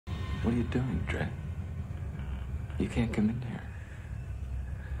What are you doing, Dre? You can't come in here.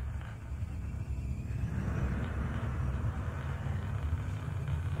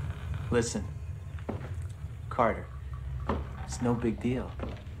 Listen, Carter, it's no big deal.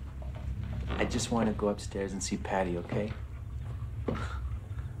 I just want to go upstairs and see Patty, okay?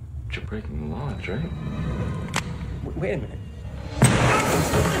 You're breaking the law, Dre. Wait a minute.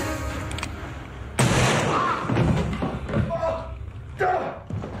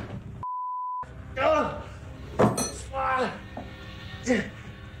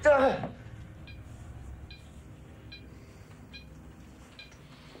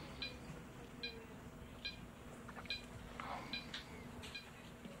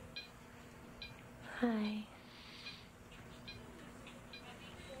 Hi.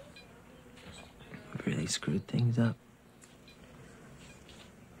 Really screwed things up.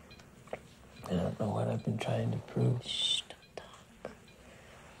 I don't know what I've been trying to prove. Shh, don't talk.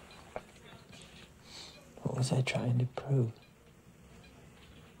 What was I trying to prove?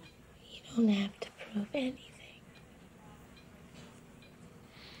 You don't have to prove anything.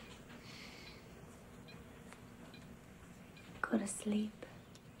 Go to sleep.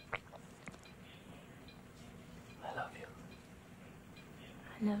 I love you.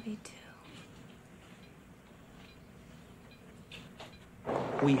 I love you too.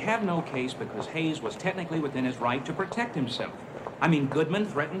 We have no case because Hayes was technically within his right to protect himself. I mean, Goodman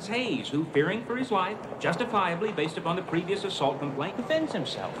threatens Hayes, who, fearing for his life, justifiably, based upon the previous assault complaint, defends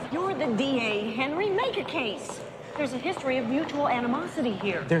himself. You're the DA, Henry. Make a case. There's a history of mutual animosity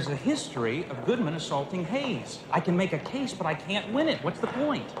here. There's a history of Goodman assaulting Hayes. I can make a case, but I can't win it. What's the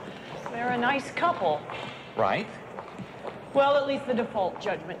point? They're a nice couple. Right? Well, at least the default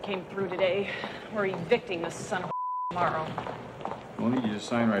judgment came through today. We're evicting this son of a tomorrow. We'll need you to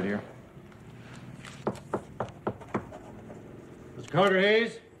sign right here. Mr. Carter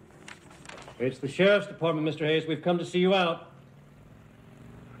Hayes? It's the Sheriff's Department, Mr. Hayes. We've come to see you out.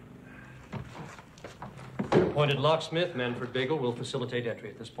 Appointed locksmith, Manfred Bagel, will facilitate entry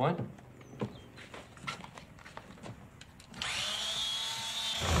at this point.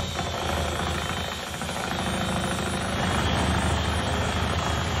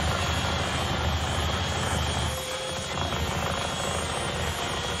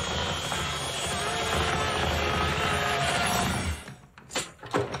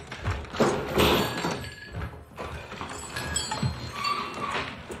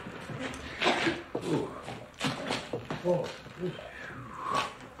 Oh,